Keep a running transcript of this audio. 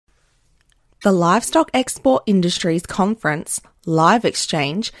The Livestock Export Industries Conference, Live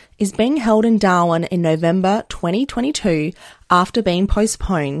Exchange, is being held in Darwin in November 2022 after being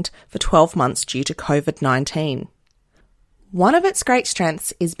postponed for 12 months due to COVID-19. One of its great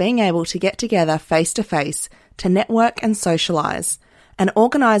strengths is being able to get together face-to-face to network and socialise, and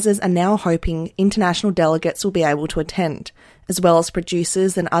organisers are now hoping international delegates will be able to attend, as well as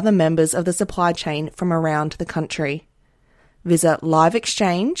producers and other members of the supply chain from around the country. Visit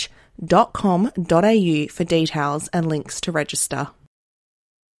liveexchange.com.au for details and links to register.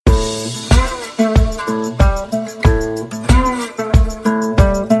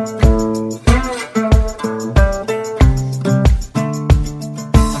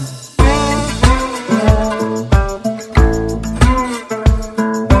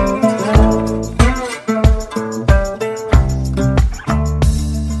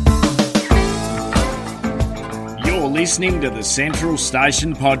 Listening to the Central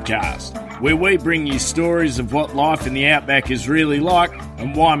Station podcast, where we bring you stories of what life in the outback is really like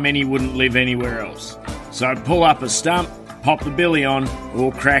and why many wouldn't live anywhere else. So pull up a stump, pop the billy on,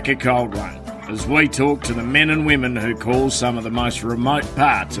 or crack a cold one as we talk to the men and women who call some of the most remote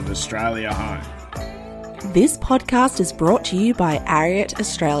parts of Australia home. This podcast is brought to you by Ariat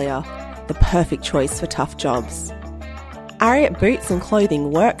Australia, the perfect choice for tough jobs. Ariat boots and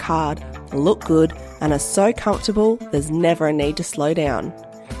clothing work hard, look good, and are so comfortable there's never a need to slow down.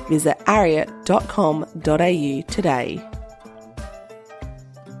 Visit ariat.com.au today.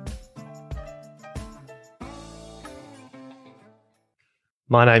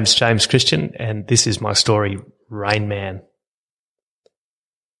 My name's James Christian, and this is my story, Rain Man.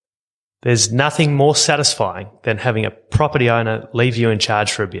 There's nothing more satisfying than having a property owner leave you in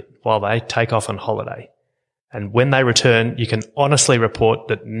charge for a bit while they take off on holiday. And when they return, you can honestly report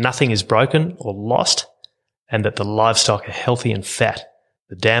that nothing is broken or lost and that the livestock are healthy and fat,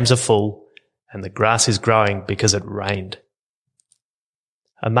 the dams are full, and the grass is growing because it rained.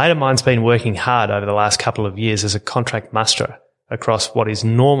 A mate of mine's been working hard over the last couple of years as a contract musterer across what is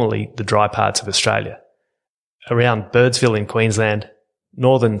normally the dry parts of Australia, around Birdsville in Queensland,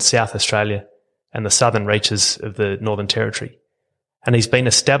 northern South Australia, and the southern reaches of the Northern Territory. And he's been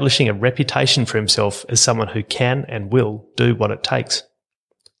establishing a reputation for himself as someone who can and will do what it takes.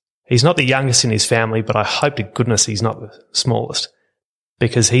 He's not the youngest in his family, but I hope to goodness he's not the smallest,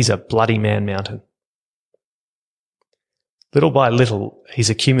 because he's a bloody man mountain. Little by little,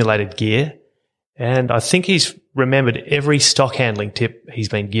 he's accumulated gear, and I think he's remembered every stock handling tip he's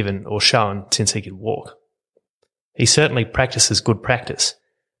been given or shown since he could walk. He certainly practices good practice.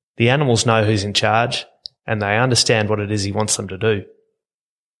 The animals know who's in charge, and they understand what it is he wants them to do.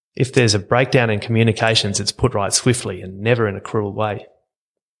 If there's a breakdown in communications, it's put right swiftly and never in a cruel way.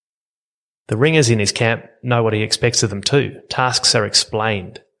 The ringers in his camp know what he expects of them too. Tasks are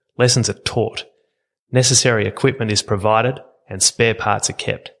explained, lessons are taught, necessary equipment is provided, and spare parts are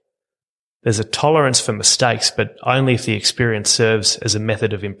kept. There's a tolerance for mistakes, but only if the experience serves as a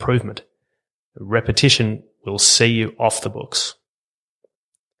method of improvement. Repetition will see you off the books.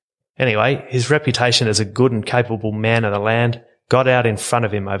 Anyway, his reputation as a good and capable man of the land got out in front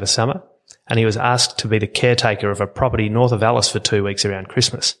of him over summer, and he was asked to be the caretaker of a property north of Alice for 2 weeks around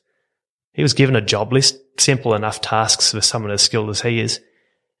Christmas. He was given a job list, simple enough tasks for someone as skilled as he is,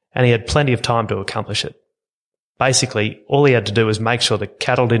 and he had plenty of time to accomplish it. Basically, all he had to do was make sure the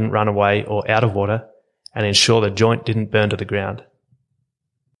cattle didn't run away or out of water and ensure the joint didn't burn to the ground.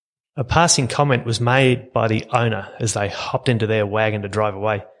 A passing comment was made by the owner as they hopped into their wagon to drive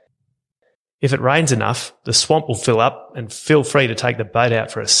away. If it rains enough, the swamp will fill up and feel free to take the boat out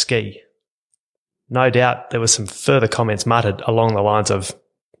for a ski. No doubt there were some further comments muttered along the lines of,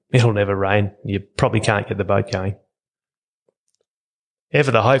 "It'll never rain, you probably can't get the boat going." Ever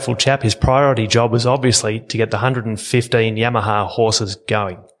the hopeful chap, his priority job was obviously to get the 115 Yamaha horses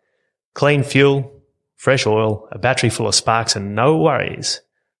going. Clean fuel, fresh oil, a battery full of sparks, and no worries,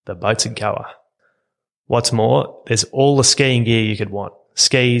 the boat's a goer. What's more, there's all the skiing gear you could want.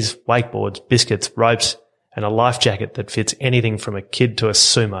 Skis, wakeboards, biscuits, ropes, and a life jacket that fits anything from a kid to a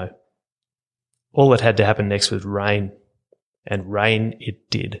sumo. All that had to happen next was rain. And rain it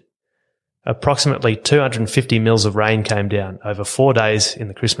did. Approximately 250 mils of rain came down over 4 days in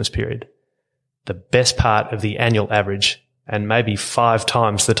the Christmas period. The best part of the annual average, and maybe 5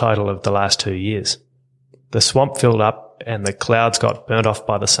 times the total of the last 2 years. The swamp filled up and the clouds got burnt off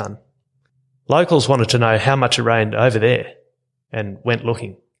by the sun. Locals wanted to know how much it rained over there, and went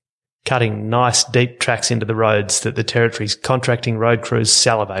looking, cutting nice deep tracks into the roads that the Territory's contracting road crews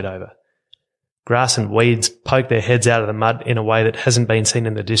salivate over. Grass and weeds poke their heads out of the mud in a way that hasn't been seen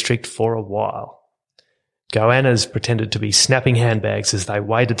in the district for a while. Goannas pretended to be snapping handbags as they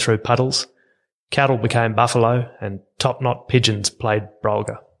waded through puddles, Cattle became buffalo and top-knot pigeons played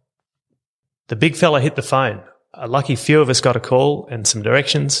brolga. The big fella hit the phone. A lucky few of us got a call and some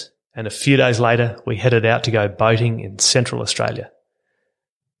directions, and a few days later we headed out to go boating in Central Australia.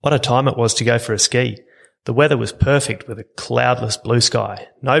 What a time it was to go for a ski. The weather was perfect with a cloudless blue sky,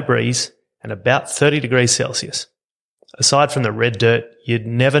 no breeze, and about 30 degrees Celsius. Aside from the red dirt, you'd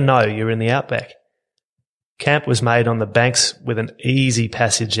never know you were in the outback. Camp was made on the banks with an easy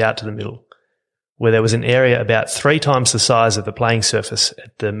passage out to the middle, where there was an area about 3 times the size of the playing surface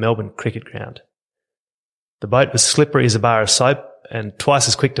at the Melbourne Cricket Ground. The boat was slippery as a bar of soap and twice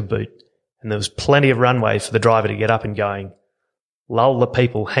as quick to boot, and there was plenty of runway for the driver to get up and going, lull the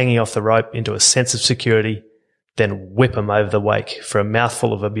people hanging off the rope into a sense of security, then whip them over the wake for a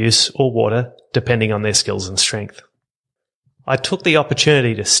mouthful of abuse or water, depending on their skills and strength. I took the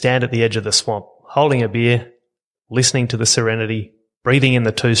opportunity to stand at the edge of the swamp, holding a beer, listening to the serenity, breathing in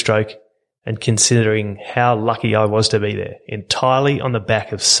the two-stroke, and considering how lucky I was to be there, entirely on the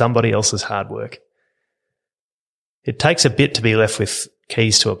back of somebody else's hard work. It takes a bit to be left with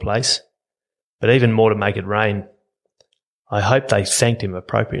keys to a place, but even more to make it rain. I hope they thanked him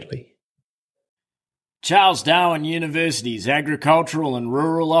appropriately. Charles Darwin University's Agricultural and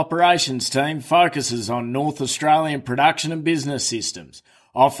Rural Operations team focuses on North Australian production and business systems,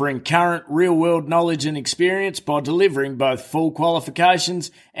 offering current real-world knowledge and experience by delivering both full qualifications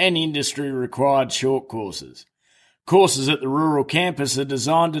and industry-required short courses. Courses at the rural campus are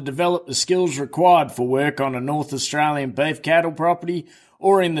designed to develop the skills required for work on a North Australian beef cattle property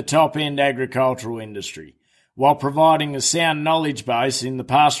or in the top-end agricultural industry, while providing a sound knowledge base in the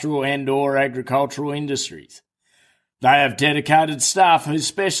pastoral and/or agricultural industries. They have dedicated staff who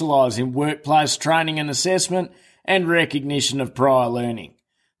specialise in workplace training and assessment and recognition of prior learning.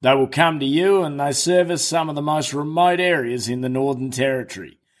 They will come to you and they service some of the most remote areas in the Northern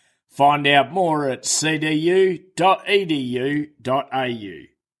Territory. Find out more at cdu.edu.au.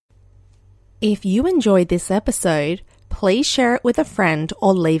 If you enjoyed this episode, please share it with a friend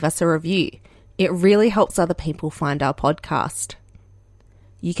or leave us a review. It really helps other people find our podcast.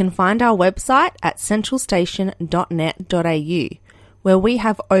 You can find our website at centralstation.net.au, where we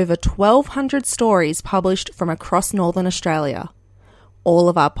have over 1,200 stories published from across Northern Australia. All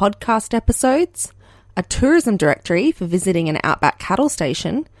of our podcast episodes, a tourism directory for visiting an outback cattle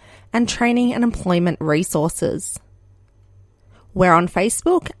station, and training and employment resources. We're on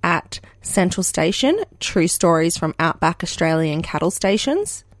Facebook at Central Station, True Stories from Outback Australian Cattle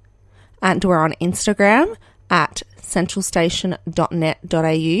Stations, and we're on Instagram at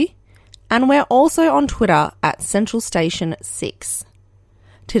centralstation.net.au, and we're also on Twitter at centralstation6.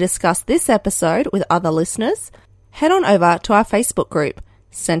 To discuss this episode with other listeners, head on over to our Facebook group,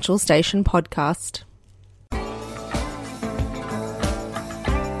 Central Station Podcast.